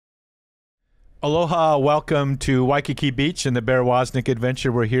Aloha, welcome to Waikiki Beach and the Bear Woznick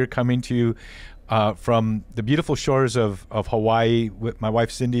Adventure. We're here coming to you from the beautiful shores of Hawaii. My wife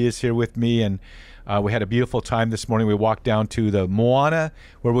Cindy is here with me, and we had a beautiful time this morning. We walked down to the Moana,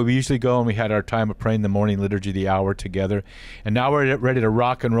 where we usually go, and we had our time of praying the morning liturgy, the hour together. And now we're ready to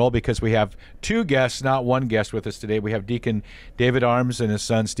rock and roll because we have two guests, not one guest with us today. We have Deacon David Arms and his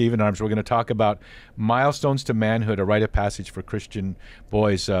son Stephen Arms. We're going to talk about Milestones to Manhood, a rite of passage for Christian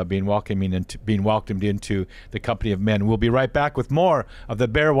boys being welcomed into the company of men. We'll be right back with more of the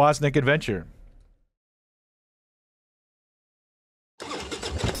Bear Woznick Adventure.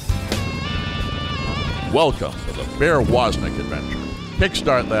 Welcome to the Bear Woznick Adventure.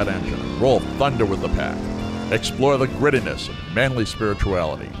 Kickstart that engine and roll thunder with the pack. Explore the grittiness of manly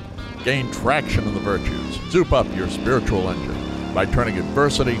spirituality. Gain traction in the virtues. Soup up your spiritual engine by turning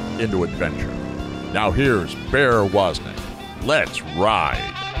adversity into adventure. Now here's Bear Woznick. Let's ride.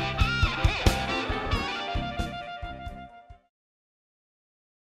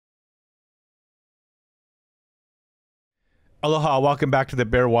 Aloha, welcome back to the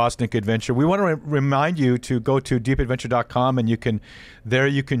Bear Woznick Adventure. We want to remind you to go to deepadventure.com, and you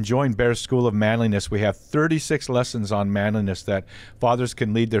can join Bear's School of Manliness. We have 36 lessons on manliness that fathers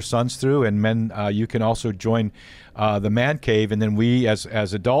can lead their sons through, and men, you can also join the man cave, and then we as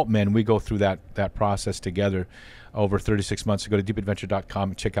adult men, we go through that process together over 36 months. So go to deepadventure.com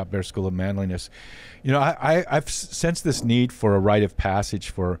and check out Bear School of Manliness. You know, I've sensed this need for a rite of passage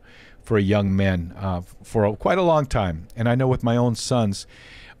for young men for quite a long time. And I know with my own sons,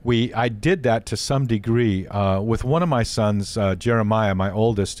 I did that to some degree. With one of my sons, Jeremiah, my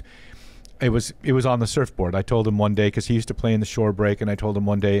oldest, it was on the surfboard. I told him one day, because he used to play in the shore break, and I told him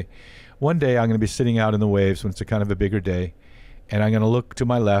one day I'm going to be sitting out in the waves when it's a kind of a bigger day, and I'm going to look to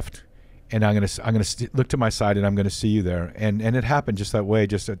my left, and I'm going to look to my side, and I'm going to see you there. And it happened just that way.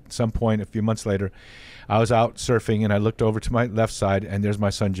 Just at some point, a few months later, I was out surfing, and I looked over to my left side, and there's my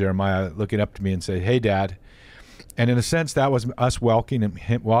son Jeremiah looking up to me and said, "Hey, Dad." And in a sense, that was us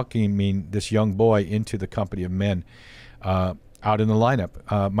welcoming this young boy into the company of men out in the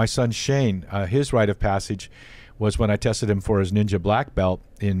lineup. My son Shane, his rite of passage was when I tested him for his ninja black belt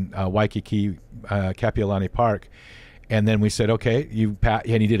in Waikiki, Kapiolani Park. And then we said, okay,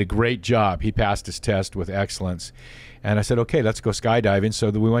 and he did a great job. He passed his test with excellence. And I said, okay, let's go skydiving. So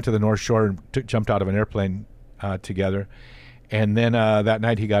we went to the North Shore and jumped out of an airplane together. And then that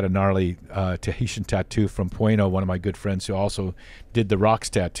night he got a gnarly Tahitian tattoo from Pueno, one of my good friends who also did the rocks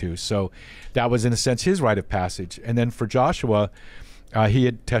tattoo. So that was, in a sense, his rite of passage. And then for Joshua, he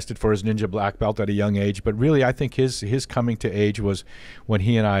had tested for his ninja black belt at a young age. But really, I think his coming to age was when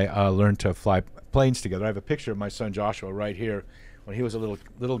he and I learned to fly planes together. I have a picture of my son Joshua right here when he was a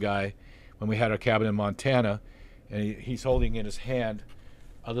little guy, when we had our cabin in Montana, and he's holding in his hand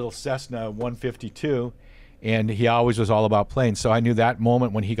a little Cessna 152, and he always was all about planes. So I knew that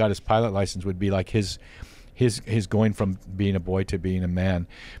moment when he got his pilot license would be like his going from being a boy to being a man.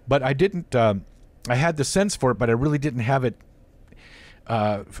 But I didn't. I had the sense for it, but I really didn't have it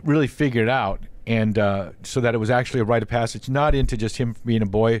really figured out, and so that it was actually a rite of passage, not into just him being a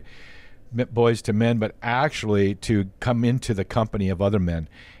boys to men, but actually to come into the company of other men.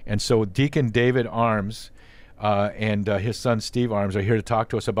 And so Deacon David Arms and his son Steve Arms are here to talk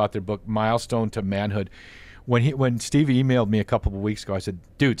to us about their book Milestone to Manhood. When Steve emailed me a couple of weeks ago, I said,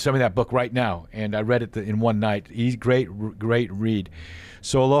 dude, send me that book right now. And I read it in one night. He's great read.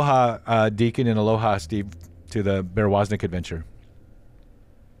 So aloha, Deacon, and aloha, Steve, to the Bear Woznick Adventure.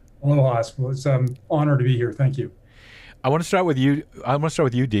 Aloha. It's an honor to be here. Thank you. I want to start with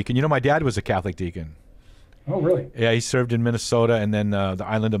you, Deacon. You know, my dad was a Catholic deacon. Oh, really? Yeah, he served in Minnesota, and then the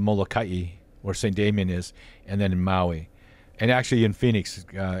island of Molokai, where St. Damien is, and then in Maui, and actually in Phoenix,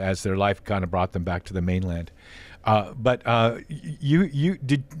 as their life kind of brought them back to the mainland. But can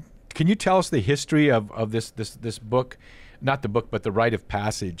you tell us the history of this book, not the book, but the rite of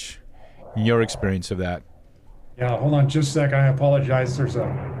passage, and your experience of that? Yeah, hold on just a sec. I apologize. There's a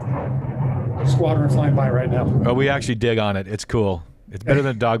squadron flying by right now. Oh, we actually dig on it. It's cool. It's better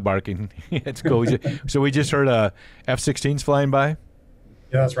than dog barking. It's cool. So we just heard F-16s flying by?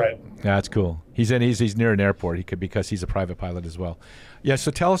 Yeah, that's right. Yeah, that's cool. He's near an airport. Because he's a private pilot as well. Yeah,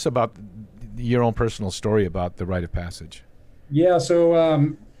 so tell us about your own personal story about the rite of passage. Yeah, so a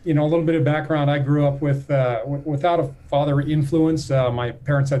little bit of background. I grew up without a father influence. My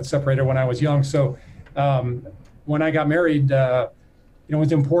parents had separated when I was young. So when I got married, it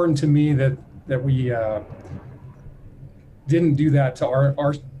was important to me that we didn't do that to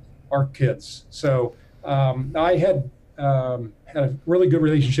our kids. So I had a really good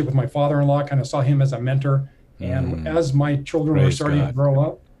relationship with my father-in-law. Kind of saw him as a mentor. And as my children were starting to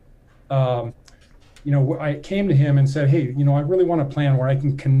grow up, I came to him and said, hey, I really want a plan where I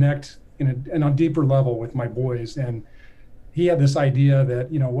can connect in a deeper level with my boys. And he had this idea that,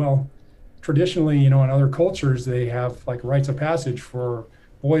 well, traditionally, in other cultures, they have like rites of passage for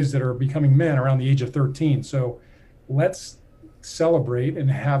boys that are becoming men around the age of 13. So let's celebrate and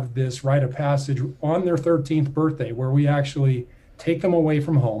have this rite of passage on their 13th birthday, where we actually take them away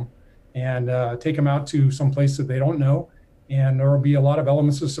from home and take them out to some place that they don't know. And there will be a lot of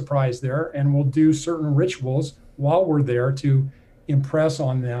elements of surprise there. And we'll do certain rituals while we're there to impress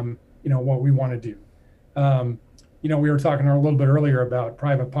on them, what we want to do. We were talking a little bit earlier about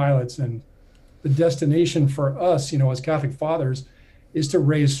private pilots, and the destination for us, as Catholic fathers, is to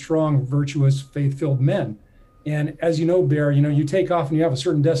raise strong, virtuous, faith-filled men. And as you know, Bear, you take off and you have a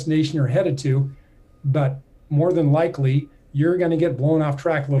certain destination you're headed to, but more than likely, you're going to get blown off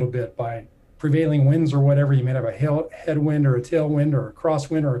track a little bit by prevailing winds or whatever. You may have a headwind or a tailwind or a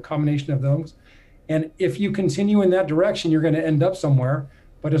crosswind or a combination of those. And if you continue in that direction, you're going to end up somewhere,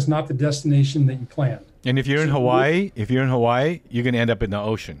 but it's not the destination that you planned. And if you're in Hawaii, you're going to end up in the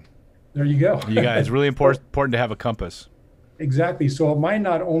ocean. There you go. You guys, it's really important to have a compass. Exactly. So it might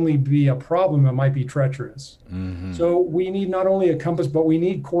not only be a problem, it might be treacherous. Mm-hmm. So we need not only a compass, but we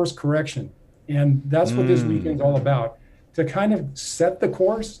need course correction. And that's what this weekend's all about, to kind of set the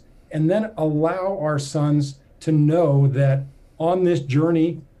course and then allow our sons to know that on this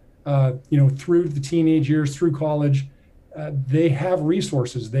journey, through the teenage years, through college, they have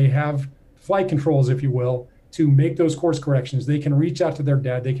resources. They have flight controls, if you will, to make those course corrections. They can reach out to their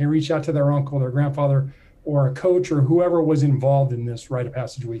dad. They can reach out to their uncle, their grandfather, or a coach, or whoever was involved in this rite of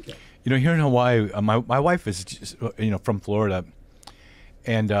passage weekend. Here in Hawaii, my wife is just, from Florida,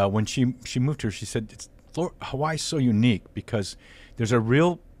 and when she moved here, she said Hawaii's so unique because there's a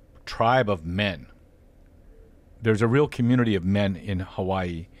real tribe of men. There's a real community of men in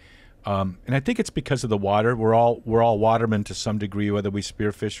Hawaii, and I think it's because of the water. We're all watermen to some degree, whether we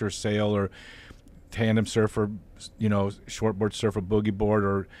spearfish or sail or tandem surf or shortboard surf or boogie board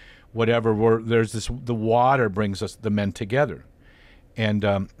or whatever. The water brings us, the men, together,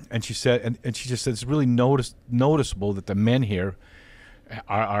 and she said, and she just said it's really noticeable that the men here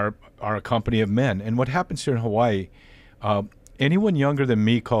are a company of men. And what happens here in Hawaii, anyone younger than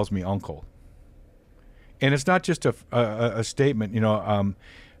me calls me uncle, and it's not just a statement.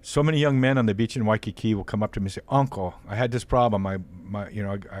 So many young men on the beach in Waikiki will come up to me and say, "Uncle, I had this problem. I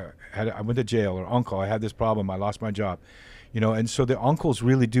went to jail," or "Uncle, I had this problem. I lost my job." And so the uncles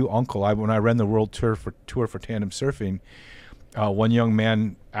really do uncle. When I ran the world tour for tandem surfing, one young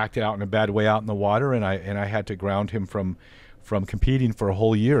man acted out in a bad way out in the water, and I had to ground him from competing for a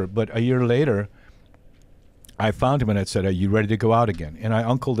whole year. But a year later, I found him and I said, "Are you ready to go out again?" And I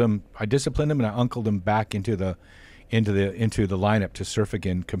uncled him. I disciplined him and I uncled him back into the lineup to surf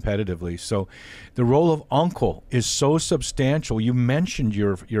again competitively. So the role of uncle is so substantial. You mentioned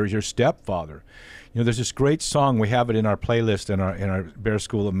your stepfather. There's this great song, we have it in our playlist in our Bear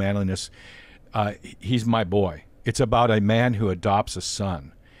School of Manliness. He's my boy. It's about a man who adopts a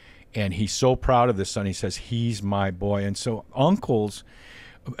son, and he's so proud of this son. He says, "He's my boy." And so uncles,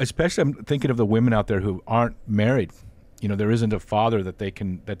 especially, I'm thinking of the women out there who aren't married. There isn't a father that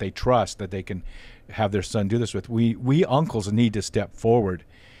they trust, that they can have their son do this with. We uncles need to step forward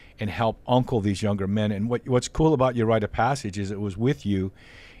and help uncle these younger men. And what's cool about your rite of passage is it was with you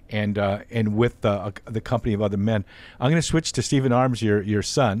and with the company of other men. I'm going to switch to Stephen Arms, your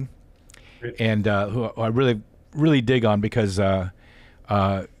son, and who I really, really dig on because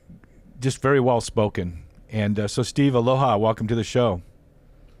just very well spoken. And so Steve, aloha, welcome to the show.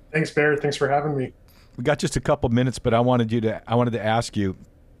 Thanks, Bear. Thanks for having me. We got just a couple minutes, but I wanted to ask you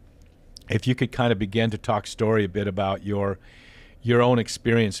if you could kind of begin to talk story a bit about your own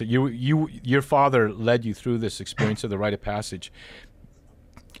experience. Your father led you through this experience of the rite of passage,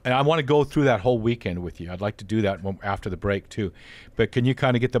 and I want to go through that whole weekend with you. I'd like to do that after the break too. But can you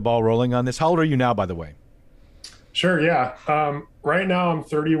kind of get the ball rolling on this? How old are you now, by the way? Sure. Yeah. Right now I'm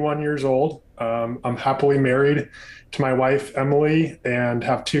 31 years old. I'm happily married to my wife, Emily, and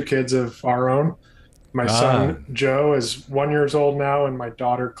have 2 kids of our own. My son, Joe, is 1 year old now, and my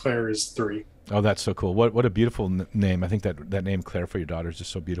daughter, Claire, is 3. Oh, that's so cool. What a beautiful name. I think that name, Claire, for your daughter is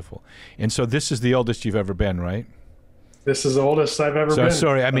just so beautiful. And so this is the oldest you've ever been, right? This is the oldest I've ever been.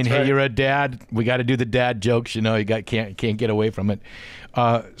 Sorry, That's hey, right. you're a dad. We got to do the dad jokes, you can't get away from it.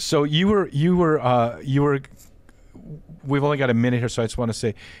 So you were. We've only got a minute here, so I just want to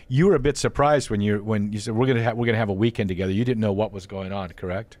say you were a bit surprised when you said we're gonna have a weekend together. You didn't know what was going on,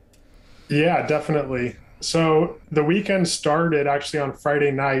 correct? Yeah, definitely. So the weekend started actually on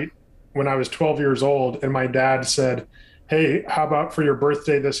Friday night when I was 12 years old, and my dad said, hey, how about for your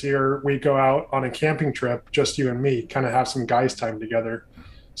birthday this year, we go out on a camping trip, just you and me, kind of have some guys time together.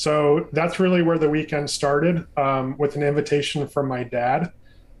 So that's really where the weekend started, with an invitation from my dad.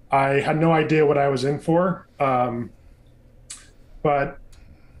 I had no idea what I was in for, but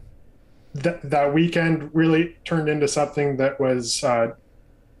that weekend really turned into something that was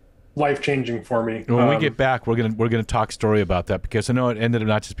life-changing for me. When we get back, we're gonna talk story about that, because I know it ended up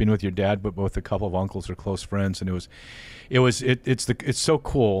not just being with your dad, but with a couple of uncles or close friends, and it's so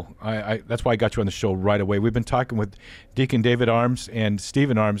cool. That's why I got you on the show right away. We've been talking with Deacon David Arms and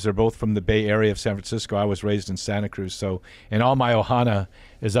Stephen Arms. They're both from the Bay Area of San Francisco. I was raised in Santa Cruz, and all my ohana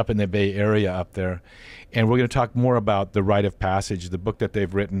is up in the Bay Area up there. And we're going to talk more about the Rite of Passage, the book that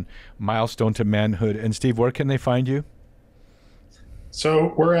they've written, Milestone to Manhood. And Steve, where can they find you?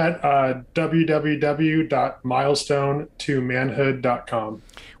 So we're at www.milestonetomanhood.com.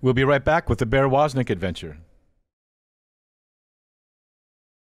 We'll be right back with the Bear Woznick adventure.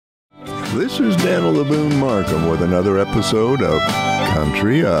 This is Daniel the Boone Markham with another episode of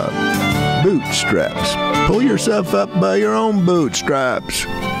Country Up. Bootstraps. Pull yourself up by your own bootstraps.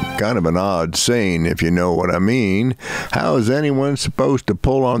 Kind of an odd saying, if you know what I mean. How is anyone supposed to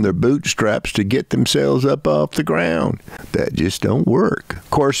pull on their bootstraps to get themselves up off the ground? That just don't work.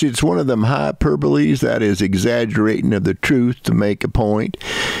 Of course, it's one of them hyperboles that is exaggerating of the truth to make a point.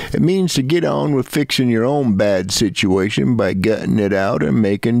 It means to get on with fixing your own bad situation by gutting it out and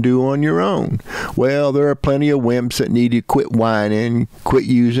making do on your own. Well, there are plenty of wimps that need to quit whining, quit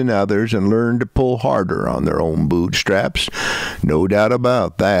using others, and learn to pull harder on their own bootstraps. No doubt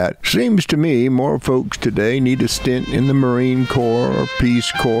about that. Seems to me more folks today need a stint in the Marine Corps or Peace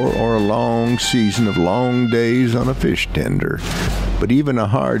Corps or a long season of long days on a fish tender. But even a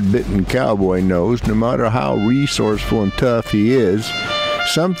hard-bitten cowboy knows no matter how resourceful and tough he is,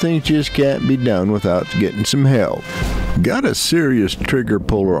 some things just can't be done without getting some help. Got a serious trigger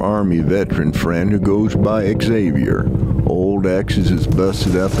puller Army veteran friend who goes by Xavier. Old X's is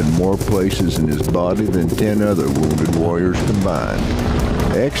busted up in more places in his body than 10 other wounded warriors combined.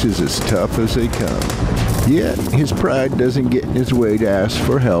 X is as tough as they come. Yet, his pride doesn't get in his way to ask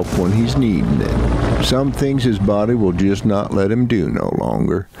for help when he's needing it. Some things his body will just not let him do no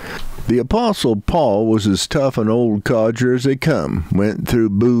longer. The Apostle Paul was as tough an old codger as they come, went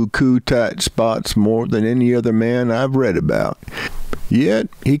through boo-coo tight spots more than any other man I've read about. Yet,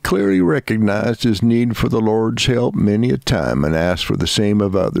 he clearly recognized his need for the Lord's help many a time and asked for the same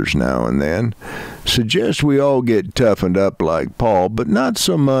of others now and then. Suggest we all get toughened up like Paul, but not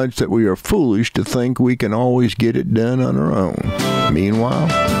so much that we are foolish to think we can always get it done on our own. Meanwhile,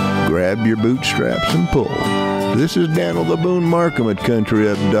 grab your bootstraps and pull. This is Daniel the Boone Markham at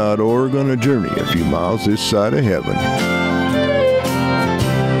CountryUp.org on a journey a few miles this side of heaven.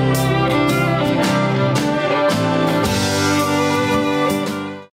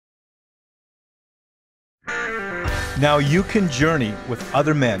 Now you can journey with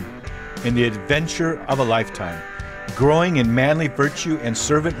other men in the adventure of a lifetime, growing in manly virtue and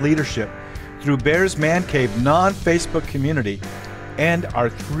servant leadership through Bear's Man Cave non-Facebook community and our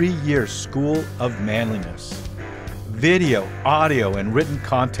 3-year School of Manliness. Video, audio, and written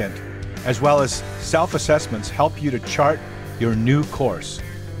content, as well as self-assessments, help you to chart your new course.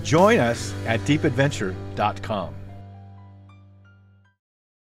 Join us at deepadventure.com.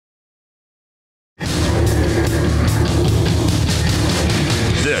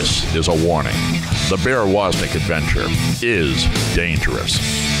 This is a warning. The Bear Woznick adventure is dangerous.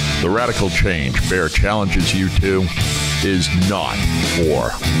 The radical change Bear challenges you to is not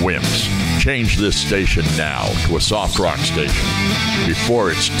for wimps. Change this station now to a soft rock station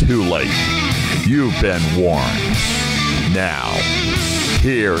before it's too late. You've been warned. Now,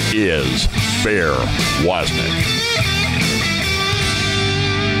 here is Bear Woznick.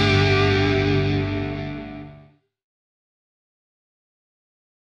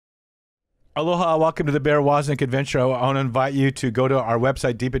 Aloha, welcome to the Bear Woznick Adventure. I want to invite you to go to our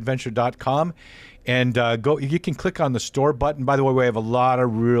website, deepadventure.com, and you can click on the store button. By the way, we have a lot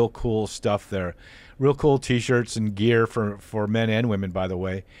of real cool stuff there. Real cool t-shirts and gear for men and women, by the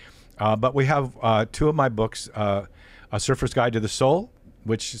way. But we have 2 of my books, A Surfer's Guide to the Soul,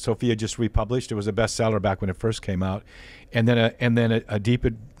 which Sophia just republished. It was a bestseller back when it first came out. And then a Deep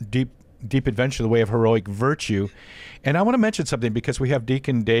Adventure, The Way of Heroic Virtue. And I want to mention something because we have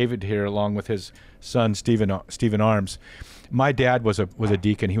Deacon David here along with his son, Stephen Arms. My dad was a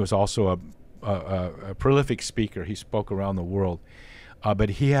deacon. He was also a prolific speaker. He spoke around the world. But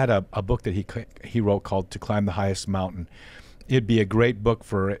he had a book that he wrote called To Climb the Highest Mountain. It'd be a great book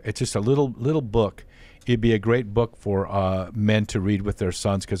it's just a little book. it'd be a great book for men to read with their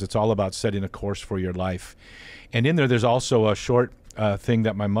sons, because it's all about setting a course for your life. And in there's also a short thing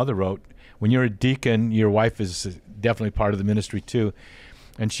that my mother wrote. When you're a deacon, your wife is definitely part of the ministry too.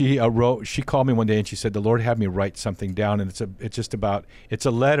 And she called me one day and she said, the Lord had me write something down. And it's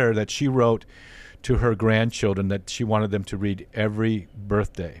a letter that she wrote to her grandchildren that she wanted them to read every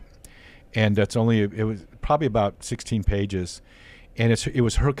birthday. And it was probably about 16 pages. And it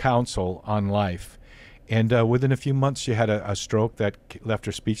was her counsel on life. And within a few months, she had a stroke that left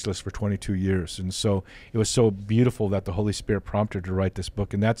her speechless for 22 years. And so it was so beautiful that the Holy Spirit prompted her to write this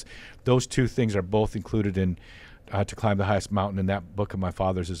book. And those two things are both included in To Climb the Highest Mountain. And that book of my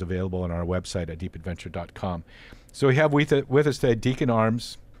father's is available on our website at deepadventure.com. So we have with us today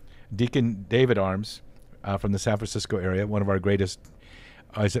Deacon David Arms from the San Francisco area, one of our greatest.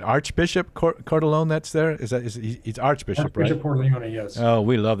 Is it Archbishop Cordelone that's there? He's Archbishop, right? Archbishop Cordelone, yes. Oh,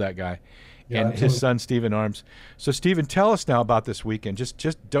 we love that guy. Yeah, and absolutely. his son Stephen Arms. So Stephen, tell us now about this weekend. Just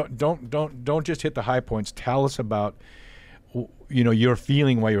don't just hit the high points. Tell us about your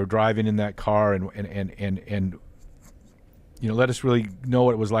feeling while you were driving in that car, and let us really know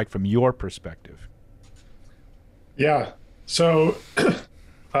what it was like from your perspective. Yeah. So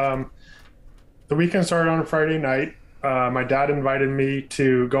the weekend started on a Friday night. My dad invited me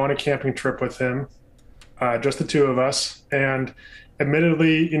to go on a camping trip with him, just the two of us. And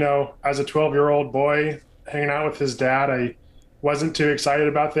admittedly, as a 12-year-old boy hanging out with his dad, I wasn't too excited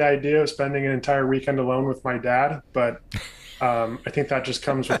about the idea of spending an entire weekend alone with my dad. But I think that just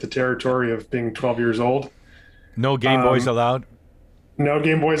comes with the territory of being 12 years old. No Game Boys allowed? No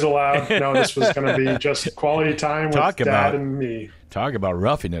Game Boys allowed. No, this was going to be just quality time with Dad and me. Talk about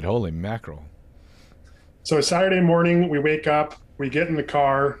roughing it. Holy mackerel. So Saturday morning, we wake up, we get in the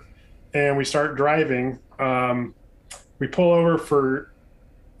car, and we start driving. We pull over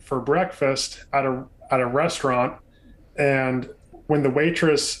for breakfast at a restaurant, and when the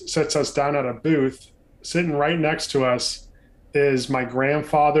waitress sits us down at a booth, sitting right next to us is my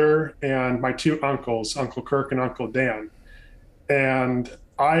grandfather and my two uncles, Uncle Kirk and Uncle Dan. And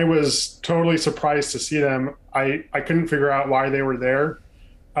I was totally surprised to see them. I couldn't figure out why they were there.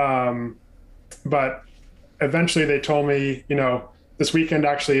 But eventually they told me, this weekend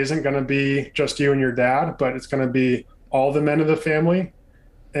actually isn't going to be just you and your dad, but it's going to be all the men of the family.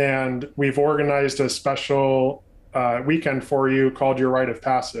 And we've organized a special weekend for you called your Rite of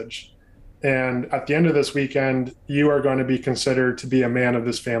Passage. And at the end of this weekend, you are going to be considered to be a man of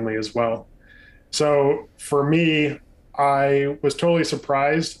this family as well. So for me, I was totally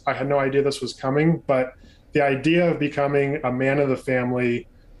surprised. I had no idea this was coming, but the idea of becoming a man of the family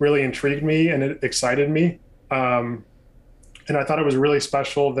really intrigued me and it excited me. And I thought it was really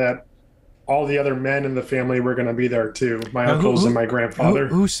special that all the other men in the family were going to be there too. My uncles and my grandfather.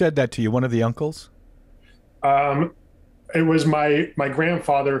 Who said that to you? One of the uncles? It was my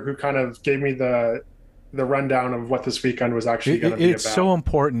grandfather who kind of gave me the rundown of what this weekend was actually going to be about. It's so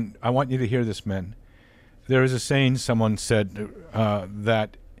important. I want you to hear this, men. There is a saying someone said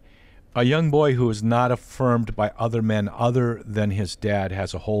that a young boy who is not affirmed by other men other than his dad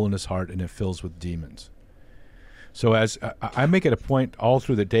has a hole in his heart and it fills with demons. So as I make it a point all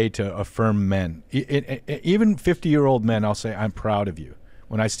through the day to affirm men, even 50-year-old men, I'll say, I'm proud of you.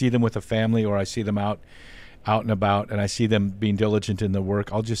 When I see them with a family or I see them out and about and I see them being diligent in the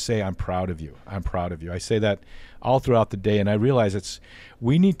work, I'll just say, I'm proud of you. I'm proud of you. I say that all throughout the day, and I realize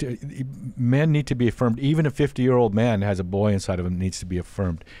men need to be affirmed. Even a 50-year-old man has a boy inside of him that needs to be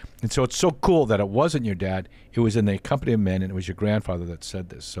affirmed. And so it's so cool that it wasn't your dad, it was in the company of men, and it was your grandfather that said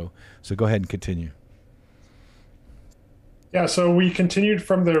this. So go ahead and continue. Yeah, so we continued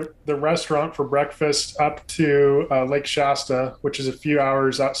from the restaurant for breakfast up to Lake Shasta, which is a few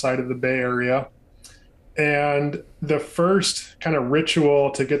hours outside of the Bay Area. And the first kind of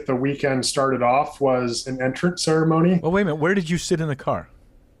ritual to get the weekend started off was an entrance ceremony. Well, wait a minute. Where did you sit in the car?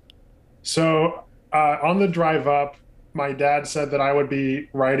 So on the drive up, my dad said that I would be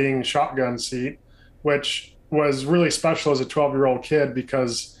riding shotgun seat, which was really special as a 12-year-old kid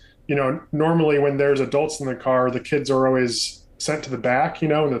because, normally when there's adults in the car, the kids are always sent to the back, in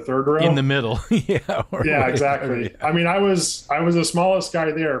the third row. In the middle. Yeah, exactly. Yeah. I mean, I was the smallest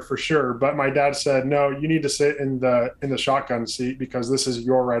guy there for sure, but my dad said, no, you need to sit in the shotgun seat because this is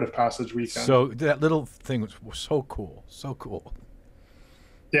your Rite of Passage weekend. So that little thing was so cool. So cool.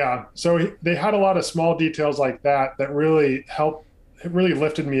 Yeah. So they had a lot of small details like that really helped. It really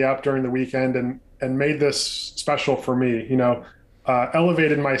lifted me up during the weekend and made this special for me,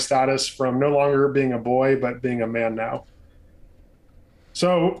 elevated my status from no longer being a boy, but being a man now.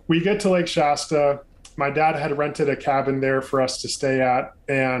 So we get to Lake Shasta. My dad had rented a cabin there for us to stay at.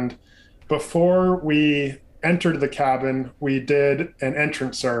 And before we entered the cabin, we did an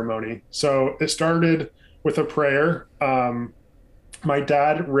entrance ceremony. So it started with a prayer. My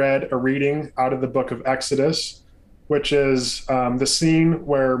dad read a reading out of the book of Exodus, which is the scene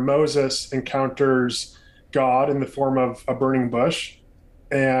where Moses encounters God in the form of a burning bush.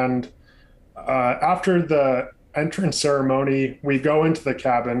 And after the entrance ceremony, we go into the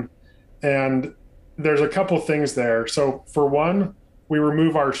cabin, and there's a couple things there. So for one, we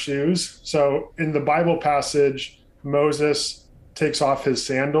remove our shoes. So in the Bible passage, Moses takes off his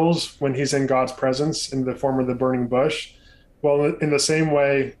sandals when he's in God's presence in the form of the burning bush. Well, in the same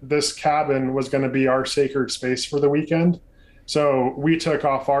way, this cabin was going to be our sacred space for the weekend. So we took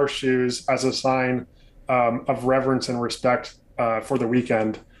off our shoes as a sign of reverence and respect for the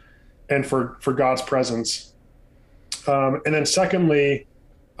weekend and for God's presence. And then secondly,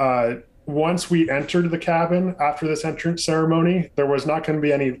 once we entered the cabin after this entrance ceremony, there was not going to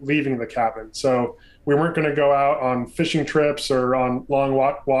be any leaving the cabin. So we weren't going to go out on fishing trips or on long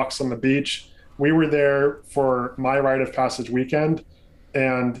walks on the beach. We were there for my rite of passage weekend,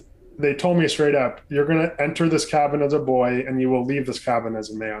 and they told me straight up, you're going to enter this cabin as a boy and you will leave this cabin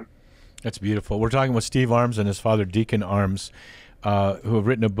as a man. That's beautiful. We're talking with Steve Arms and his father, Deacon Arms, who have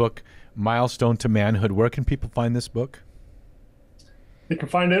written a book, Milestone to Manhood. Where can people find this book? You can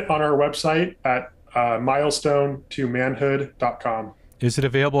find it on our website at milestone2manhood.com. Is it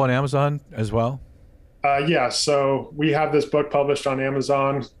available on Amazon as well? Yeah, so we have this book published on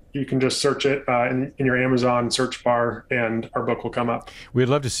Amazon. You can just search it in your Amazon search bar, and our book will come up. We'd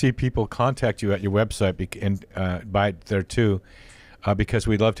love to see people contact you at your website and buy it there too, because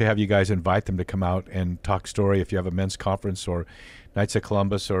we'd love to have you guys invite them to come out and talk story if you have a men's conference or Knights of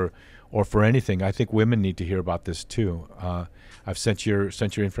Columbus or for anything. I think women need to hear about this too. I've sent your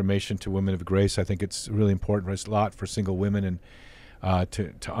information to Women of Grace. I think it's really important for a lot for single women and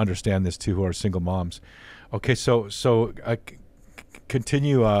to understand this too, who are single moms. Okay, so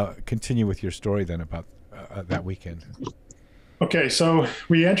continue with your story then about that weekend. Okay, so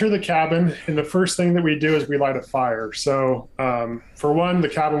we enter the cabin, and the first thing that we do is we light a fire. So for one, the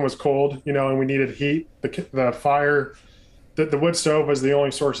cabin was cold, and we needed heat. The fire, the wood stove was the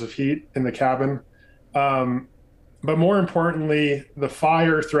only source of heat in the cabin. But more importantly, the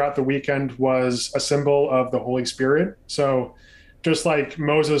fire throughout the weekend was a symbol of the Holy Spirit. So just like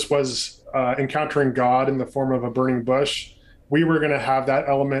Moses was encountering God in the form of a burning bush, we were going to have that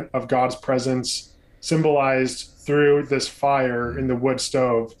element of God's presence symbolized through this fire in the wood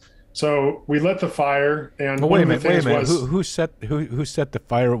stove. So we lit the fire, and wait a minute. Who set the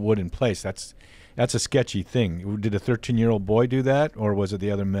firewood in place? That's a sketchy thing. Did a 13-year-old boy do that, or was it the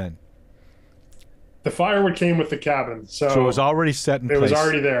other men? The firewood came with the cabin, so it was already set in place. It was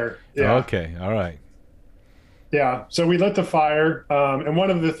already there. Yeah. Okay. All right. Yeah. So we lit the fire, and one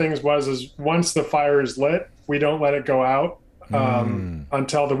of the things is once the fire is lit, we don't let it go out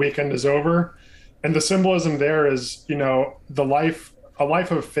until the weekend is over. And the symbolism there is, a life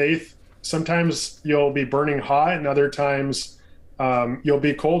of faith. Sometimes you'll be burning hot, and other times you'll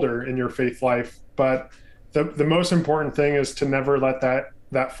be colder in your faith life. But the most important thing is to never let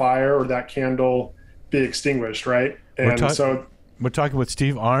that fire or that candle be extinguished, right? And so we're talking with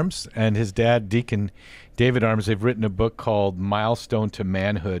Steve Arms and his dad, Deacon David Arms. They've written a book called Milestone to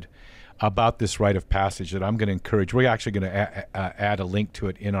Manhood about this rite of passage that I'm going to encourage. We're actually going to add a link to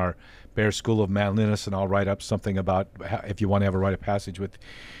it in our Bear School of Manliness, and I'll write up something about if you want to have a rite of passage with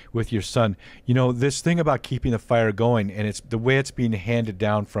your son. This thing about keeping the fire going, and it's the way it's being handed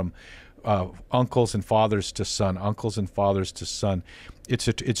down from uncles and fathers to son,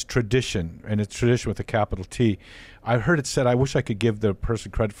 It's tradition, and it's tradition with a capital T. I heard it said, I wish I could give the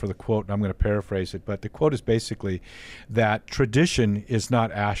person credit for the quote, and I'm going to paraphrase it, but the quote is basically that tradition is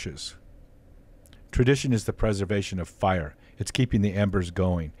not ashes. Tradition is the preservation of fire. It's keeping the embers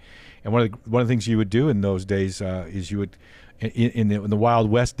going. And one of the things you would do in those days is you would, in the Wild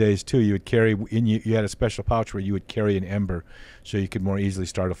West days too, you would carry you had a special pouch where you would carry an ember, so you could more easily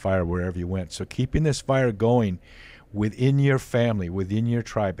start a fire wherever you went. So keeping this fire going within your family, within your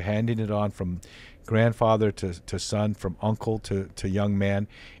tribe, handing it on from grandfather to son, from uncle to young man,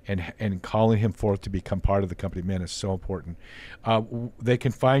 and calling him forth to become part of the company of men is so important. They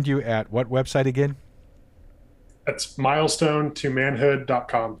can find you at what website again? That's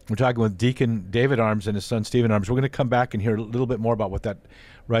milestone2manhood.com. We're talking with Deacon David Arms and his son Stephen Arms. We're going to come back and hear a little bit more about what that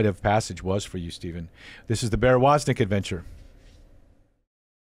rite of passage was for you, Stephen. This is the Bear Woznick Adventure.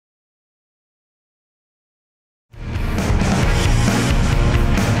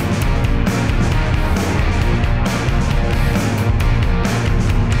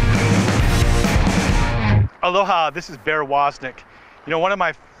 Aloha, this is Bear Woznick. One of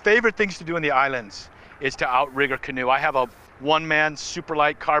my favorite things to do in the islands is to outrigger canoe. I have a one-man super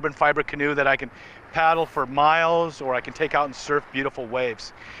light carbon fiber canoe that I can paddle for miles, or I can take out and surf beautiful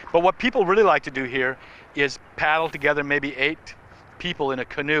waves. But what people really like to do here is paddle together, maybe 8 people in a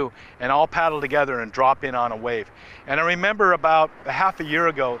canoe, and all paddle together and drop in on a wave. And I remember about a half a year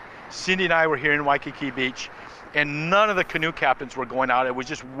ago, Cindy and I were here in Waikiki Beach, and none of the canoe captains were going out. It was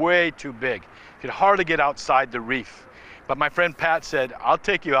just way too big. You could hardly get outside the reef. But my friend Pat said, I'll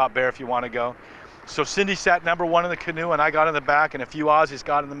take you out, Bear, if you want to go. So Cindy sat number 1 in the canoe, and I got in the back, and a few Aussies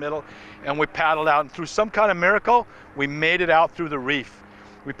got in the middle, and we paddled out. And through some kind of miracle, we made it out through the reef.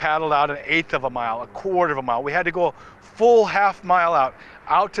 We paddled out 1/8 of a mile, 1/4 of a mile. We had to go a full half mile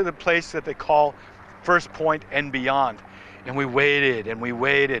out to the place that they call First Point and beyond. And we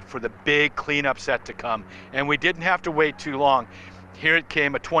waited for the big cleanup set to come. And we didn't have to wait too long. Here it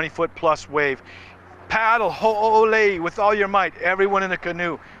came, a 20-foot plus wave. Paddle, ho-ole, with all your might. Everyone in the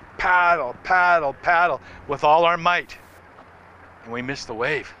canoe, paddle, paddle, paddle, with all our might. And we missed the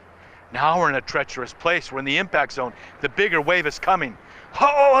wave. Now we're in a treacherous place. We're in the impact zone. The bigger wave is coming.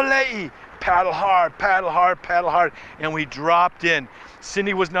 Ho-ole, paddle hard, paddle hard, paddle hard. And we dropped in.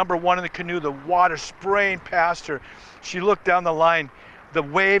 Cindy was number 1 in the canoe, the water spraying past her. She looked down the line. The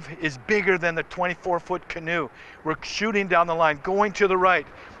wave is bigger than the 24-foot canoe. We're shooting down the line, going to the right.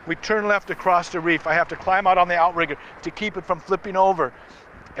 We turn left across the reef. I have to climb out on the outrigger to keep it from flipping over.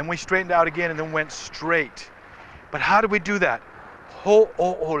 And we straightened out again and then went straight. But how did we do that?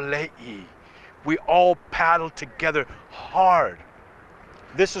 Ho-o-o-lei. We all paddled together hard.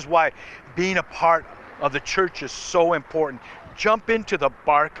 This is why being a part of the church is so important. Jump into the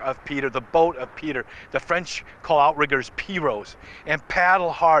bark of Peter, the boat of Peter. The French call outriggers pirogues, and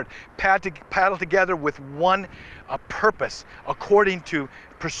paddle hard. Paddle together with one purpose, according to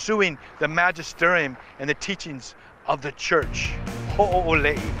pursuing the magisterium and the teachings of the church.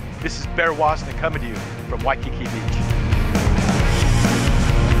 Ho'olei. This is Bear Woznick coming to you from Waikiki Beach.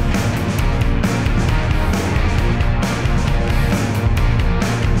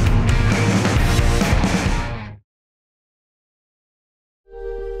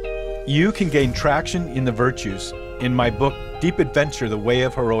 You can gain traction in the virtues in my book, Deep Adventure, The Way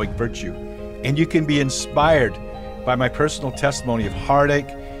of Heroic Virtue. And you can be inspired by my personal testimony of heartache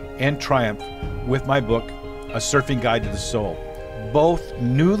and triumph with my book, A Surfing Guide to the Soul. Both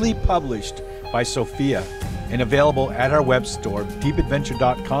newly published by Sophia and available at our web store,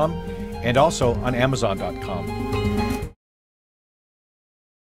 deepadventure.com, and also on amazon.com.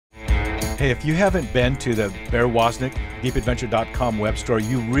 Hey, if you haven't been to the Bear Woznick, deepadventure.com web store,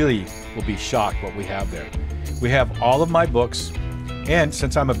 you really will be shocked what we have there. We have all of my books, and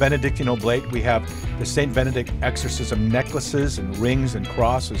since I'm a Benedictine Oblate, we have the St. Benedict exorcism necklaces and rings and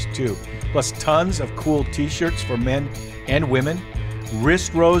crosses too, plus tons of cool t-shirts for men and women,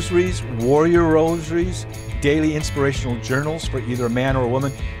 wrist rosaries, warrior rosaries, daily inspirational journals for either a man or a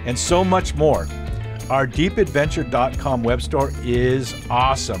woman, and so much more. Our deepadventure.com web store is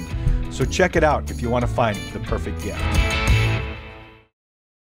awesome. So check it out if you want to find the perfect gift.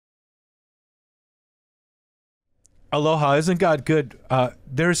 Aloha, isn't God good?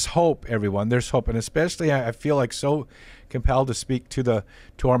 There's hope, everyone. There's hope, and especially I feel like so compelled to speak to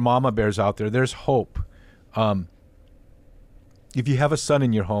our mama bears out there. There's hope. If you have a son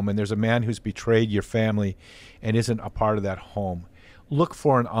in your home and there's a man who's betrayed your family and isn't a part of that home, look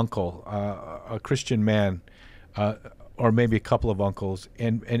for an uncle, a Christian man, or maybe a couple of uncles,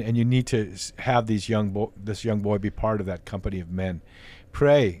 and you need to have this young boy be part of that company of men.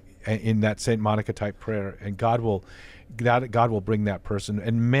 Pray in that St. Monica type prayer, and God will bring that person.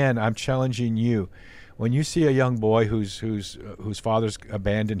 And men, I'm challenging you, when you see a young boy whose father's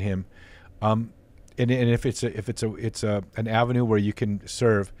abandoned him, and if it's an avenue where you can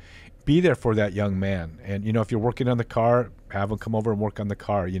serve, be there for that young man. And if you're working on the car, have him come over and work on the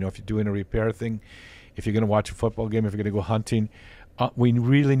car. If you're doing a repair thing, if you're going to watch a football game, if you're going to go hunting, we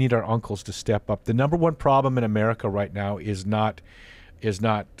really need our uncles to step up. The number one problem in America right now is not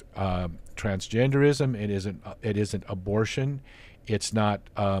transgenderism. It isn't abortion. It's not.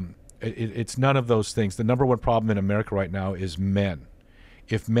 It's none of those things. The number one problem in America right now is men.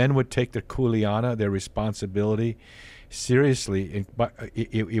 If men would take their kuleana, their responsibility, seriously,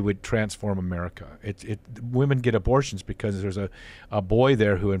 it would transform America. Women get abortions because there's a boy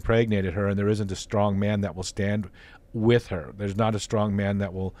there who impregnated her, and there isn't a strong man that will stand with her. There's not a strong man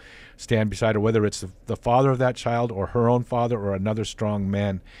that will stand beside her, whether it's the father of that child or her own father or another strong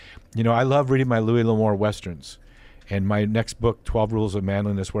man. I love reading my Louis L'Amour Westerns. And my next book, 12 Rules of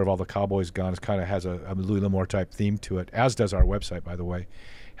Manliness, Where Have All the Cowboys Gone, kind of has a Louis L'Amour type theme to it, as does our website, by the way,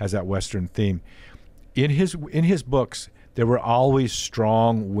 has that Western theme. In his books, there were always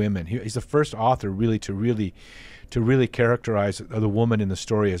strong women. He's the first author really to really characterize the woman in the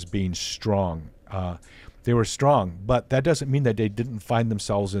story as being strong. They were strong, but that doesn't mean that they didn't find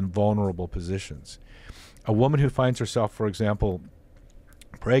themselves in vulnerable positions. A woman who finds herself, for example,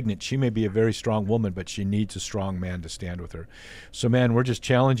 pregnant, she may be a very strong woman, but she needs a strong man to stand with her. So, man, we're just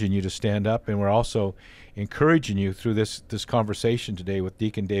challenging you to stand up, and we're also encouraging you through this conversation today with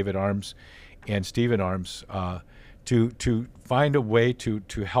Deacon David Arms and Stephen Arms to find a way to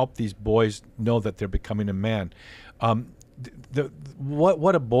help these boys know that they're becoming a man.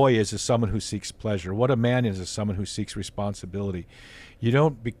 What a boy is someone who seeks pleasure. What a man is someone who seeks responsibility.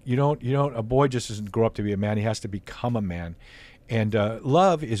 A boy just doesn't grow up to be a man. He has to become a man. And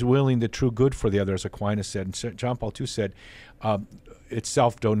love is willing the true good for the other, as Aquinas said. And John Paul II said it's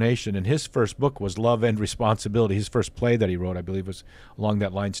self-donation. And his first book was Love and Responsibility. His first play that he wrote, I believe, was along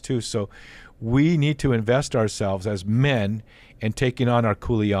that lines too. So we need to invest ourselves as men in taking on our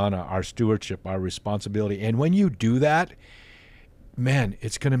kuleana, our stewardship, our responsibility. And when you do that, man,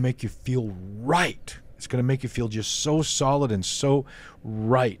 it's going to make you feel right. It's going to make you feel just so solid and so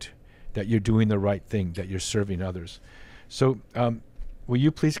right that you're doing the right thing, that you're serving others. So will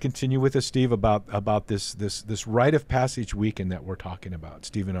you please continue with us, Steve, about this rite of passage weekend that we're talking about,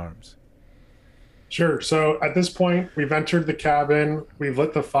 Stephen Arms? Sure. So at this point, we've entered the cabin, we've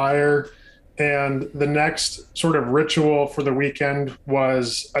lit the fire, and the next sort of ritual for the weekend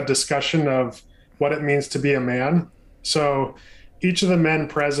was a discussion of what it means to be a man. So each of the men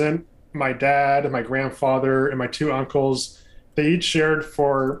present, my dad, my grandfather, and my two uncles, they each shared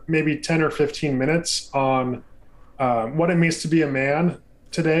for maybe 10 or 15 minutes on what it means to be a man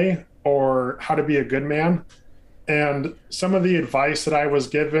today, or how to be a good man. And some of the advice that I was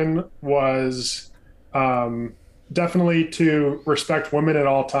given was definitely to respect women at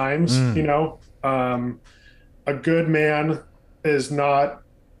all times. A good man is not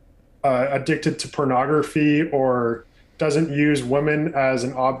addicted to pornography or doesn't use women as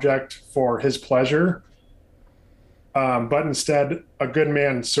an object for his pleasure, but instead a good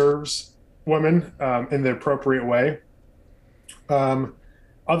man serves women in the appropriate way.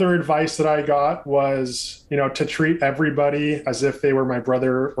 Other advice that I got was, to treat everybody as if they were my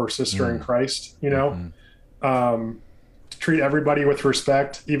brother or sister in Christ, to treat everybody with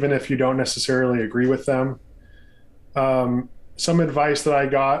respect, even if you don't necessarily agree with them. Some advice that I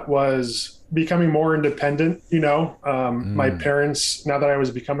got was becoming more independent. My parents, now that I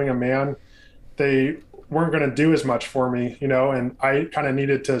was becoming a man, they weren't going to do as much for me, and I kind of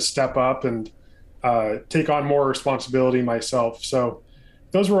needed to step up and take on more responsibility myself. So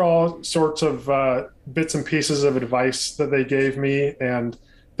those were all sorts of bits and pieces of advice that they gave me. And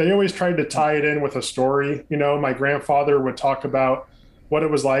they always tried to tie it in with a story. My grandfather would talk about what it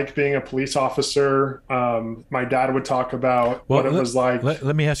was like being a police officer. My dad would talk about what it was like.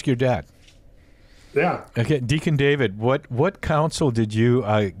 Let me ask your dad. Yeah. Okay, Deacon David, what counsel did you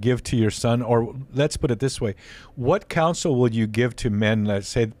give to your son, or let's put it this way, what counsel would you give to men, let's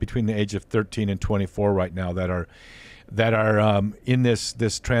say between the age of 13 and 24 right now, that are in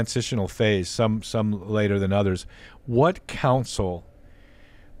this transitional phase, some later than others? What counsel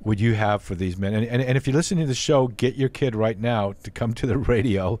would you have for these men? And if you're listening to the show, get your kid right now to come to the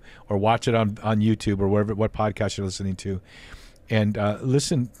radio or watch it on YouTube or what podcast you're listening to. And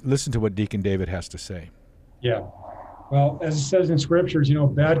listen to what Deacon David has to say. Yeah. Well, as it says in scriptures,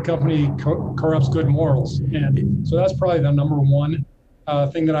 bad company corrupts good morals. And so that's probably the number one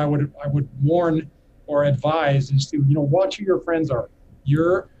thing that I would warn or advise is to, watch who your friends are.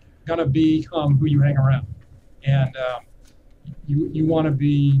 You're going to become who you hang around. And you want to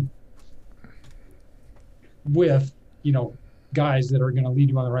be with, guys that are going to lead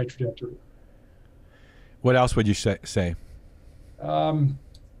you on the right trajectory. What else would you say?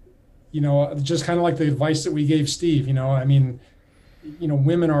 Just kind of like the advice that we gave Steve, women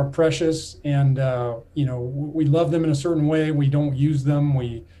are precious, and, we love them in a certain way. We don't use them.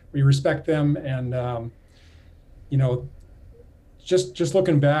 We respect them. And, just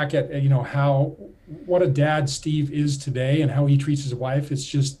looking back at, what a dad Steve is today and how he treats his wife, it's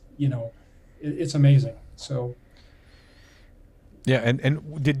just, it's amazing. So. Yeah.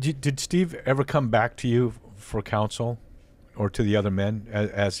 And did Steve ever come back to you for counsel? Or to the other men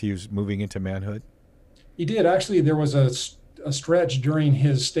as he was moving into manhood? He did. Actually, there was a stretch during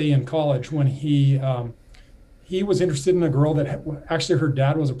his stay in college when he was interested in a girl that actually her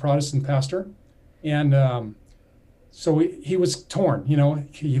dad was a Protestant pastor. And so he was torn.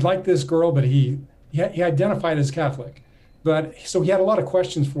 He liked this girl, but he identified as Catholic. But so he had a lot of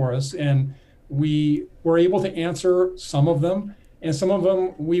questions for us, and we were able to answer some of them, and some of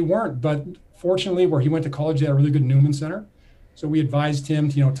them we weren't. But fortunately, where he went to college, they had a really good Newman Center. So we advised him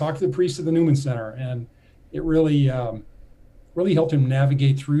to, talk to the priest of the Newman Center, and it really, really helped him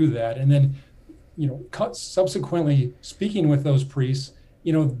navigate through that. And then, subsequently speaking with those priests,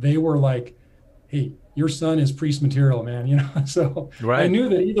 they were like, "Hey, your son is priest material, man." So right. I knew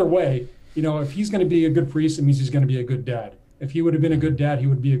that either way, if he's going to be a good priest, it means he's going to be a good dad. If he would have been a good dad, he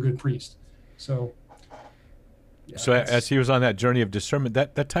would be a good priest. So. Yeah, so as he was on that journey of discernment,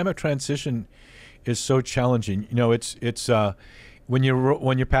 that time of transition is so challenging. It's when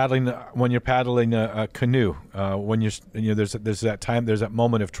you're paddling a canoe, there's that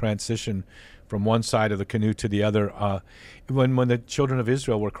moment of transition from one side of the canoe to the other. When the children of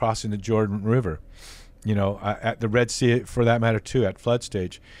Israel were crossing the Jordan River, at the Red Sea, for that matter too, at flood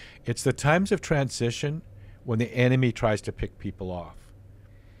stage, it's the times of transition when the enemy tries to pick people off.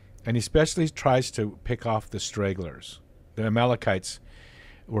 And he especially tries to pick off the stragglers. The Amalekites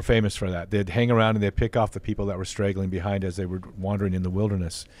were famous for that. They'd hang around and they'd pick off the people that were straggling behind as they were wandering in the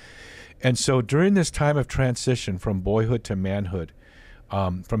wilderness. And so during this time of transition from boyhood to manhood,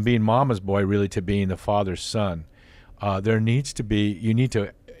 from being mama's boy really to being the father's son, there needs to be, you need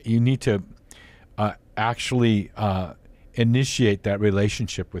to actually initiate that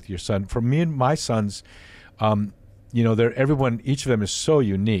relationship with your son. For me and my sons, each of them is so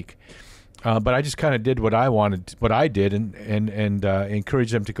unique. But I just kind of did what I did, and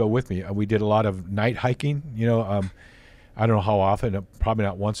encouraged them to go with me. We did a lot of night hiking. I don't know how often, probably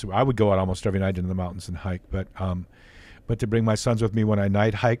not once. I would go out almost every night into the mountains and hike. But to bring my sons with me when I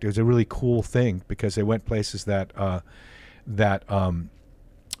night hiked, it was a really cool thing because they went places that we get up on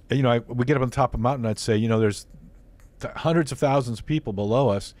the top of a mountain. I'd say, there's hundreds of thousands of people below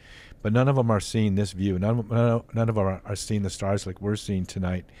us, but none of them are seeing this view. None of them are seeing the stars like we're seeing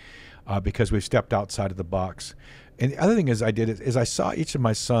tonight, because we've stepped outside of the box. And the other thing is I saw each of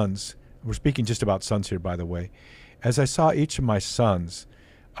my sons. We're speaking just about sons here, by the way. As I saw each of my sons,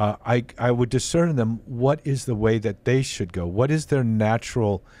 I would discern in them what is the way that they should go. What is their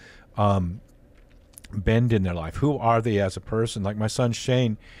natural bend in their life? Who are they as a person? Like my son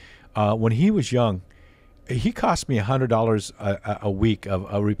Shane, when he was young, he cost me $100 a week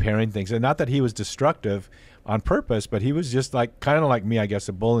of repairing things. And not that he was destructive on purpose, but he was just kind of like me, I guess,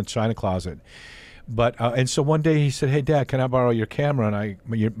 a bull in china closet. But and so one day he said, "Hey, Dad, can I borrow your camera?" And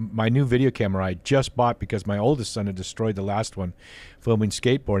my new video camera I just bought because my oldest son had destroyed the last one, filming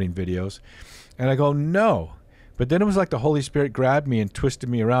skateboarding videos. And I go, "No." But then it was like the Holy Spirit grabbed me and twisted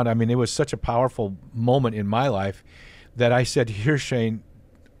me around. I mean, it was such a powerful moment in my life that I said, "Here, Shane,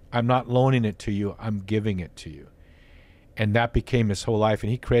 I'm not loaning it to you, I'm giving it to you." And that became his whole life.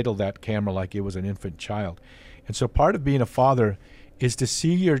 And he cradled that camera like it was an infant child. And so part of being a father is to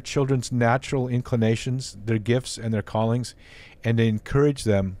see your children's natural inclinations, their gifts and their callings, and to encourage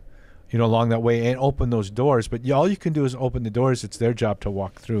them, along that way and open those doors. But all you can do is open the doors. It's their job to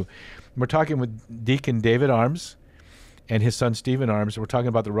walk through. We're talking with Deacon David Arms and his son Stephen Arms. We're talking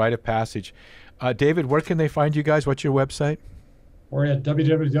about the Rite of Passage. David, where can they find you guys? What's your website? We're at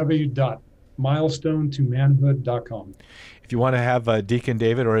www.milestonetomanhood.com. If you want to have Deacon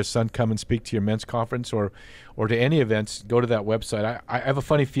David or his son come and speak to your men's conference or to any events, go to that website. I have a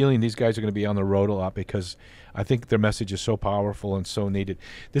funny feeling these guys are going to be on the road a lot because I think their message is so powerful and so needed.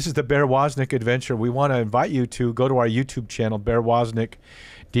 This is the Bear Woznick Adventure. We want to invite you to go to our YouTube channel, Bear Woznick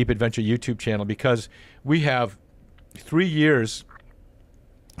Deep Adventure YouTube channel, because we have 3 years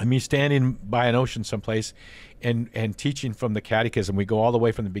of me standing by an ocean someplace and teaching from the catechism. We go all the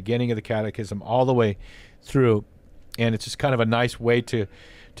way from the beginning of the catechism all the way through, and it's just kind of a nice way to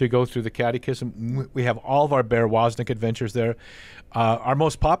go through the catechism. We have all of our Bear Woznick adventures there.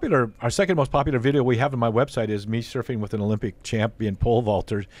 Our second most popular video we have on my website is me surfing with an Olympic champion pole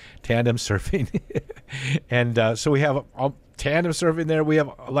vaulter, tandem surfing. And so we have tandem surfing there. We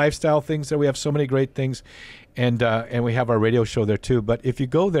have lifestyle things there. We have so many great things. And we have our radio show there too. But if you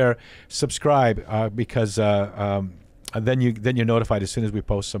go there, subscribe because then you're notified as soon as we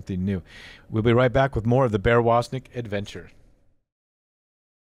post something new. We'll be right back with more of the Bear Woznick Adventure.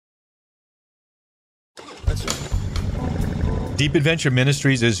 Deep Adventure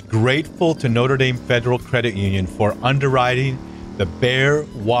Ministries is grateful to Notre Dame Federal Credit Union for underwriting the Bear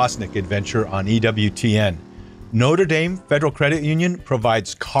Woznick Adventure on EWTN. Notre Dame Federal Credit Union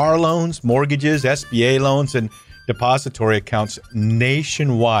provides car loans, mortgages, SBA loans, and depository accounts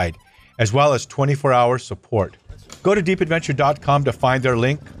nationwide, as well as 24-hour support. Go to deepadventure.com to find their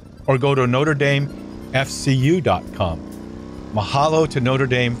link, or go to NotreDameFCU.com. Mahalo to Notre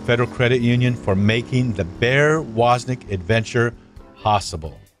Dame Federal Credit Union for making the Bear Woznick Adventure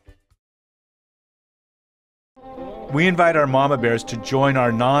possible. We invite our mama bears to join our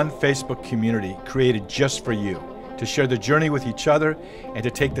non-Facebook community created just for you, to share the journey with each other and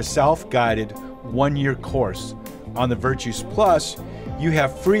to take the self-guided one-year course on the virtues. Plus, you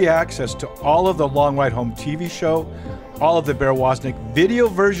have free access to all of the Long Ride Home TV show, all of the Bear Woznick video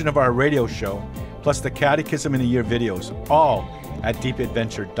version of our radio show, plus the Catechism in a Year videos, all at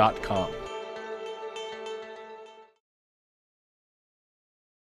deepadventure.com.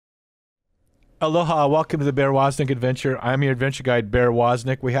 Aloha, welcome to the Bear Woznick Adventure. I'm your adventure guide, Bear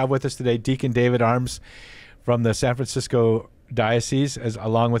Woznick. We have with us today Deacon David Arms from the San Francisco Diocese,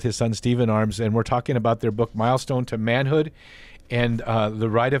 along with his son Stephen Arms, and we're talking about their book, Milestone to Manhood, and the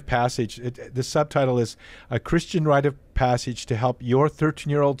Rite of Passage. The subtitle is A Christian Rite of Passage to Help Your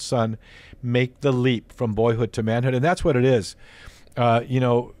 13-Year-Old Son Make the Leap from Boyhood to Manhood. And that's what it is. It's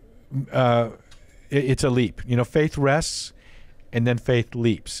a leap. Faith rests, and then faith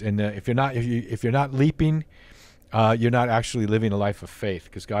leaps. And if you're not leaping, you're not actually living a life of faith,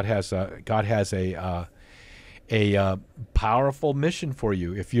 because God has a powerful mission for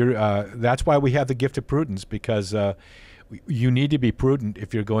you. If you're that's why we have the gift of prudence, because you need to be prudent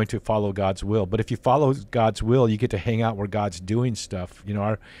if you're going to follow God's will. But if you follow God's will, you get to hang out where God's doing stuff.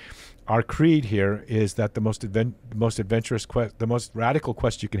 Our creed here is that the most adventurous the most radical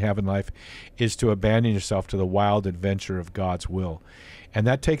quest you can have in life is to abandon yourself to the wild adventure of God's will. And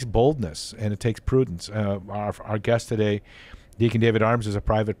that takes boldness, and it takes prudence. Our guest today, Deacon David Arms, is a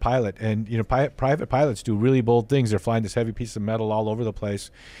private pilot, and private pilots do really bold things. They're flying this heavy piece of metal all over the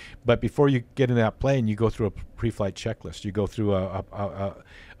place, but before you get in that plane, you go through a pre-flight checklist. You go through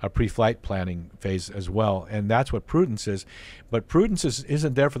a pre-flight planning phase as well, and that's what prudence is. But prudence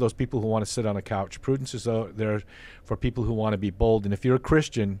isn't there for those people who want to sit on a couch. Prudence is there for people who want to be bold, and if you're a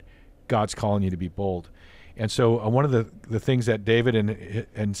Christian, God's calling you to be bold. And so one of the things that David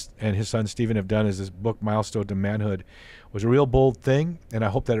and his son Stephen have done is this book, Milestone to Manhood, was a real bold thing, and I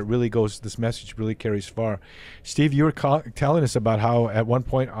hope that this message really carries far. Steve, you were telling us about how at one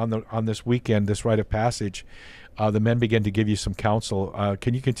point on this weekend, this Rite of Passage, the men began to give you some counsel.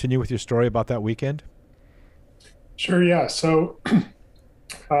 Can you continue with your story about that weekend? Sure, yeah. So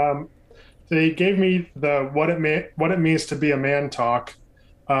they gave me the what it means to be a man talk.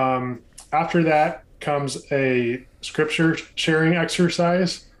 After that comes a scripture sharing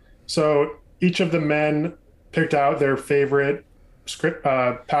exercise. So each of the men picked out their favorite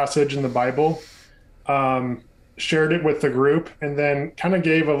passage in the Bible, shared it with the group, and then kind of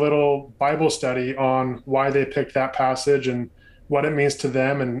gave a little Bible study on why they picked that passage and what it means to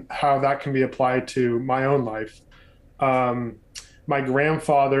them and how that can be applied to my own life. My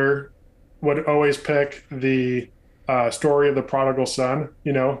grandfather would always pick the story of the prodigal son.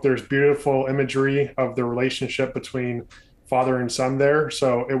 There's beautiful imagery of the relationship between father and son there.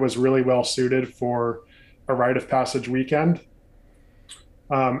 So it was really well suited for a Rite of Passage weekend.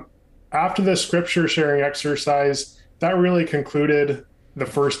 After the scripture sharing exercise, that really concluded the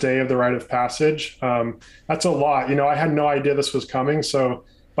first day of the Rite of Passage. That's a lot. I had no idea this was coming. So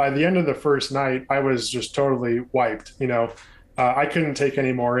by the end of the first night, I was just totally wiped. I couldn't take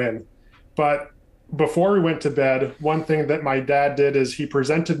any more in. But before we went to bed, one thing that my dad did is he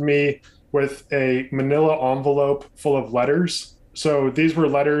presented me with a manila envelope full of letters. So these were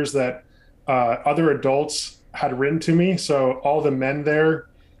letters that other adults had written to me. So all the men there,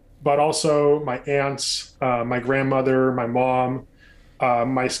 but also my aunts, my grandmother, my mom,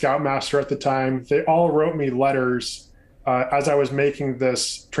 my scoutmaster at the time, they all wrote me letters as I was making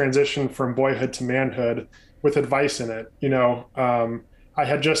this transition from boyhood to manhood with advice in it. I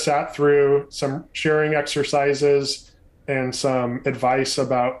had just sat through some sharing exercises and some advice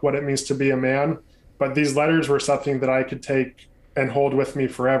about what it means to be a man, but these letters were something that I could take and hold with me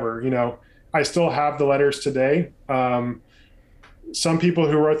forever. I still have the letters today. Some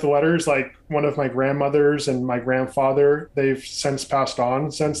people who wrote the letters, like one of my grandmothers and my grandfather, they've since passed on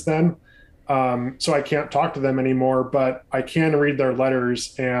since then. So I can't talk to them anymore, but I can read their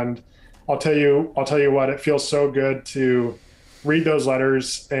letters. And I'll tell you what, it feels so good to read those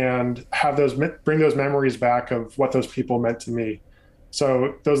letters and bring those memories back of what those people meant to me.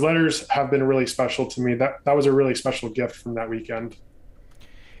 So those letters have been really special to me. That was a really special gift from that weekend.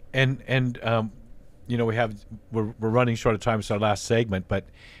 And we're running short of time. It's our last segment, but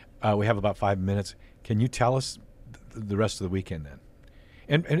we have about 5 minutes. Can you tell us the rest of the weekend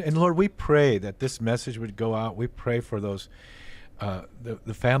then? And Lord, we pray that this message would go out. We pray for those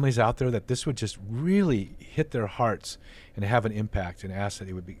the families out there, that this would just really hit their hearts and have an impact, and ask that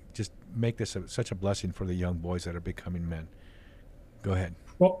it would be just make this such a blessing for the young boys that are becoming men. Go ahead.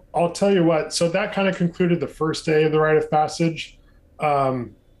 Well, I'll tell you what. So that kind of concluded the first day of the Rite of Passage.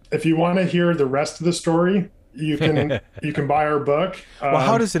 If you want to hear the rest of the story, you can buy our book. Well,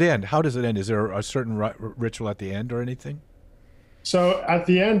 how does it end? How does it end? Is there a certain ritual at the end or anything? So at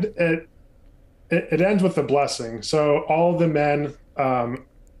the end, it ends with a blessing. So all the men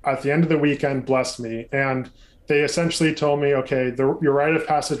at the end of the weekend blessed me, and they essentially told me, okay, your rite of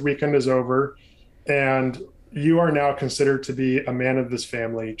passage weekend is over, and you are now considered to be a man of this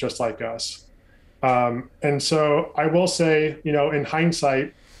family, just like us. And so I will say, in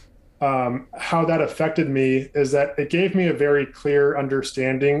hindsight, how that affected me is that it gave me a very clear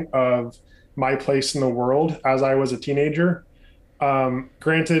understanding of my place in the world as I was a teenager.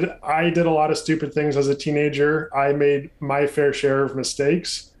 Granted, I did a lot of stupid things as a teenager. I made my fair share of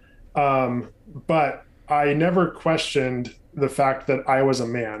mistakes, but I never questioned the fact that I was a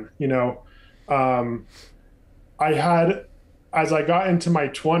man. I had, as I got into my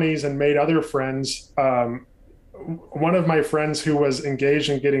 20s and made other friends, one of my friends who was engaged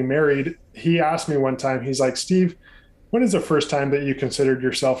in getting married, he asked me one time, he's like, Steve, when is the first time that you considered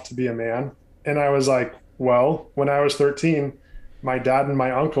yourself to be a man? And I was like, well, when I was 13, my dad and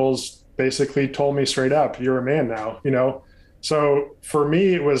my uncles basically told me straight up, you're a man now, So for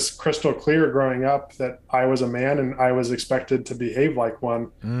me, it was crystal clear growing up that I was a man and I was expected to behave like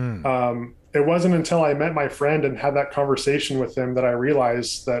one. It wasn't until I met my friend and had that conversation with him that I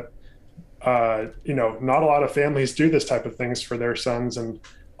realized that, not a lot of families do this type of things for their sons. And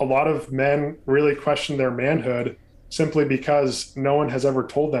a lot of men really question their manhood simply because no one has ever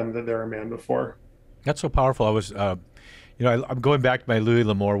told them that they're a man before. That's so powerful. I was, I'm going back to my Louis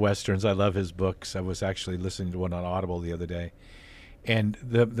L'Amour Westerns. I love his books. I was actually listening to one on Audible the other day. And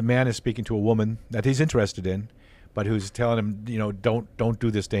the man is speaking to a woman that he's interested in, but who's telling him, don't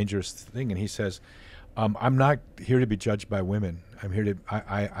do this dangerous thing. And he says, I'm not here to be judged by women. I'm here to,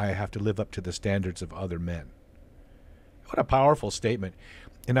 I have to live up to the standards of other men. What a powerful statement.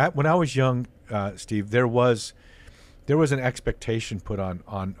 And when I was young, Steve, there was an expectation put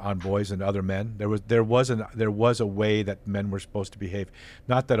on boys and other men. There was a way that men were supposed to behave.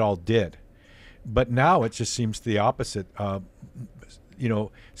 Not that all did, but now it just seems the opposite.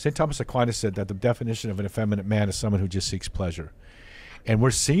 St. Thomas Aquinas said that the definition of an effeminate man is someone who just seeks pleasure, and we're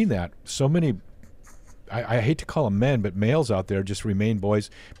seeing that so many. I hate to call them men, but males out there just remain boys.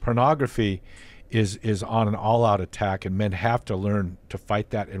 Pornography is on an all-out attack, and men have to learn to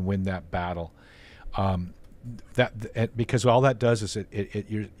fight that and win that battle. Because all that does is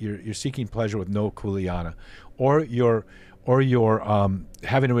you're seeking pleasure with no kuleana, or you're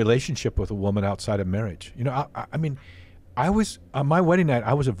having a relationship with a woman outside of marriage. I was on my wedding night.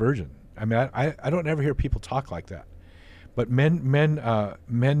 I was a virgin. I don't ever hear people talk like that, but men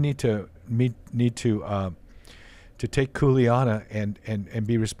need to take kuleana and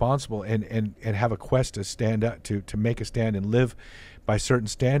be responsible and have a quest to stand up to make a stand and live by certain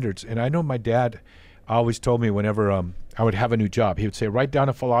standards. And I know my dad always told me whenever I would have a new job, he would say, write down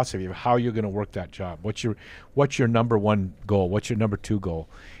a philosophy of how you're going to work that job. What's your number one goal? What's your number two goal?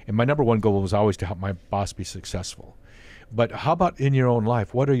 And my number one goal was always to help my boss be successful. But how about in your own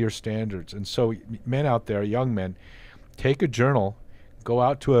life? What are your standards? And so men out there, young men, take a journal, go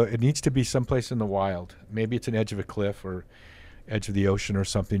out to it needs to be someplace in the wild. Maybe it's an edge of a cliff or edge of the ocean or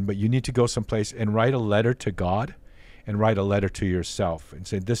something, but you need to go someplace and write a letter to God and write a letter to yourself and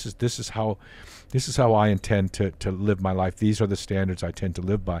say, this is how I intend to live my life. These are the standards I tend to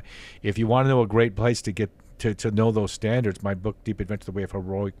live by. If you want to know a great place to get to know those standards, my book, Deep Adventure, The Way of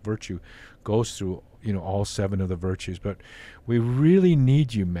Heroic Virtue, goes through all 7 of the virtues. But we really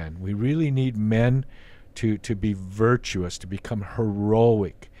need you men. We really need men to be virtuous, to become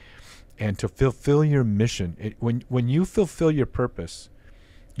heroic, and to fulfill your mission. When you fulfill your purpose,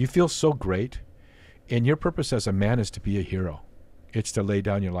 you feel so great. And your purpose as a man is to be a hero. It's to lay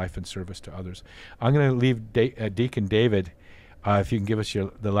down your life in service to others. I'm going to leave Deacon David, if you can give us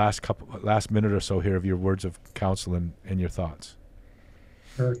the last minute or so here of your words of counsel and your thoughts.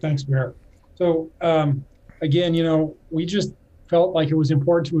 Sure. Thanks, Mayor. So again, we just felt like it was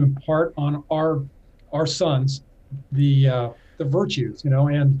important to impart on our sons the virtues,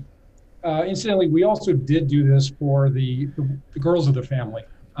 and incidentally, we also did do this for the girls of the family.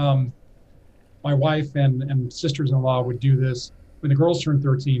 My wife and sisters-in-law would do this when the girls turned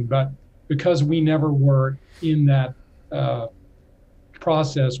 13, but because we never were in that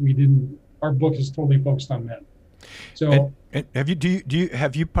process, we didn't. Our book is totally focused on men. So, and have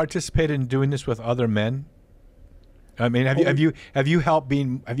you participated in doing this with other men? Have you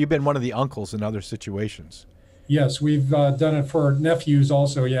been one of the uncles in other situations? Yes, we've done it for nephews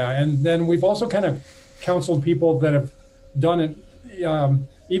also, yeah, and then we've also kind of counseled people that have done it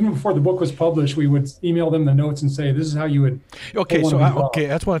even before the book was published, we would email them the notes and say, this is how you would. Okay, so okay,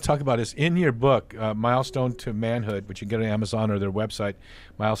 that's what I want to talk about is in your book, Milestone to Manhood, which you can get on Amazon or their website,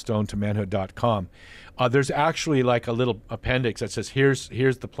 milestonetomanhood.com. There's actually like a little appendix that says, here's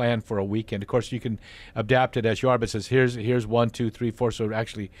the plan for a weekend. Of course, you can adapt it as you are, but it says, here's 1, 2, 3, 4, so it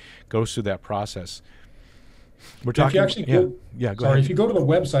actually goes through that process. We're talking. If you actually go ahead. If you go to the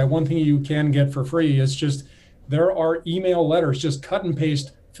website, one thing you can get for free is just, there are email letters, just cut and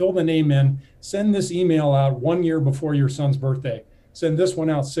paste, fill the name in, send this email out 1 year before your son's birthday. Send this one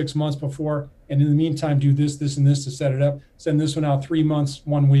out 6 months before, and in the meantime, do this, this, and this to set it up. Send this one out 3 months,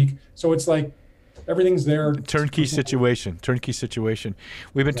 1 week. So it's like everything's there. Turnkey situation. Turnkey situation.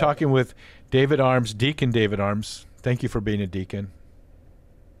 We've been talking with David Arms, Deacon David Arms. Thank you for being a deacon.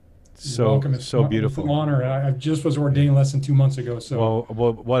 Welcome. So beautiful. It's an honor. I just was ordained less than 2 months ago. So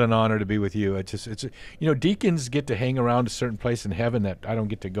well, what an honor to be with you. It's deacons get to hang around a certain place in heaven that I don't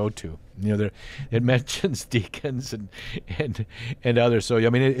get to go to. It mentions deacons and others. So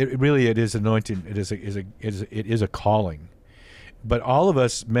I mean, it really is anointing. It is a calling. But all of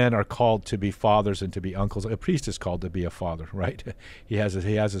us men are called to be fathers and to be uncles. A priest is called to be a father, right? He has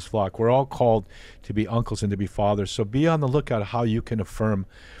his flock. We're all called to be uncles and to be fathers. So be on the lookout how you can affirm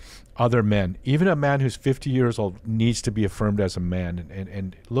other men. Even a man who's 50 years old needs to be affirmed as a man,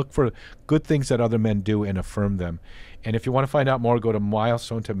 and look for good things that other men do and affirm them. And if you want to find out more, go to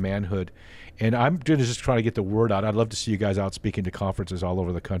Milestone to Manhood. And I'm going to just try to get the word out. I'd love to see you guys out speaking to conferences all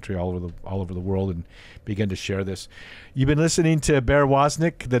over the country, all over the world, and begin to share this. You've been listening to Bear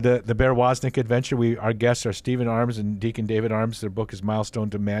Woznick, the Bear Woznick Adventure. Our guests are Stephen Arms and Deacon David Arms. Their book is Milestone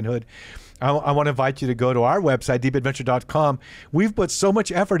to Manhood. I want to invite you to go to our website, deepadventure.com. We've put so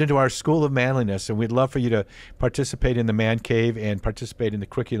much effort into our School of Manliness, and we'd love for you to participate in the Man Cave and participate in the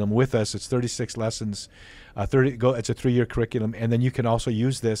curriculum with us. It's 36 lessons. It's a 3-year curriculum, and then you can also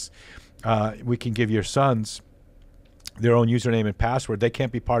use this. We can give your sons their own username and password. They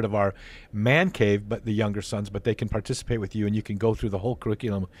can't be part of our Man Cave, but the younger sons, but they can participate with you, and you can go through the whole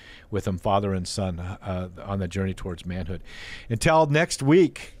curriculum with them, father and son, on the journey towards manhood. Until next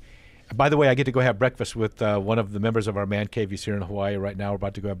week. By the way, I get to go have breakfast with one of the members of our Man Cave. He's here in Hawaii right now. We're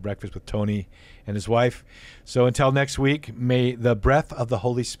about to go have breakfast with Tony and his wife. So until next week, may the breath of the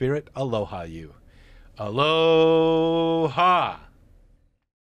Holy Spirit aloha you. Aloha.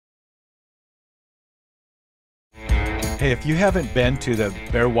 Hey, if you haven't been to the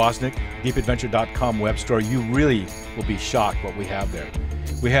Bear Woznick, deepadventure.com web store, you really will be shocked what we have there.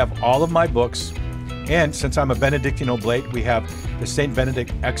 We have all of my books, and since I'm a Benedictine Oblate, we have the St.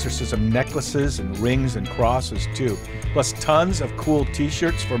 Benedict exorcism necklaces and rings and crosses too, plus tons of cool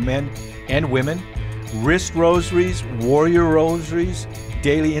t-shirts for men and women, wrist rosaries, warrior rosaries,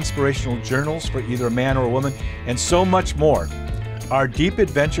 daily inspirational journals for either a man or a woman, and so much more. Our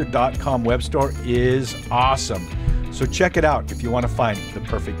deepadventure.com web store is awesome. So check it out if you want to find the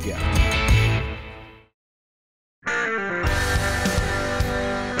perfect gift.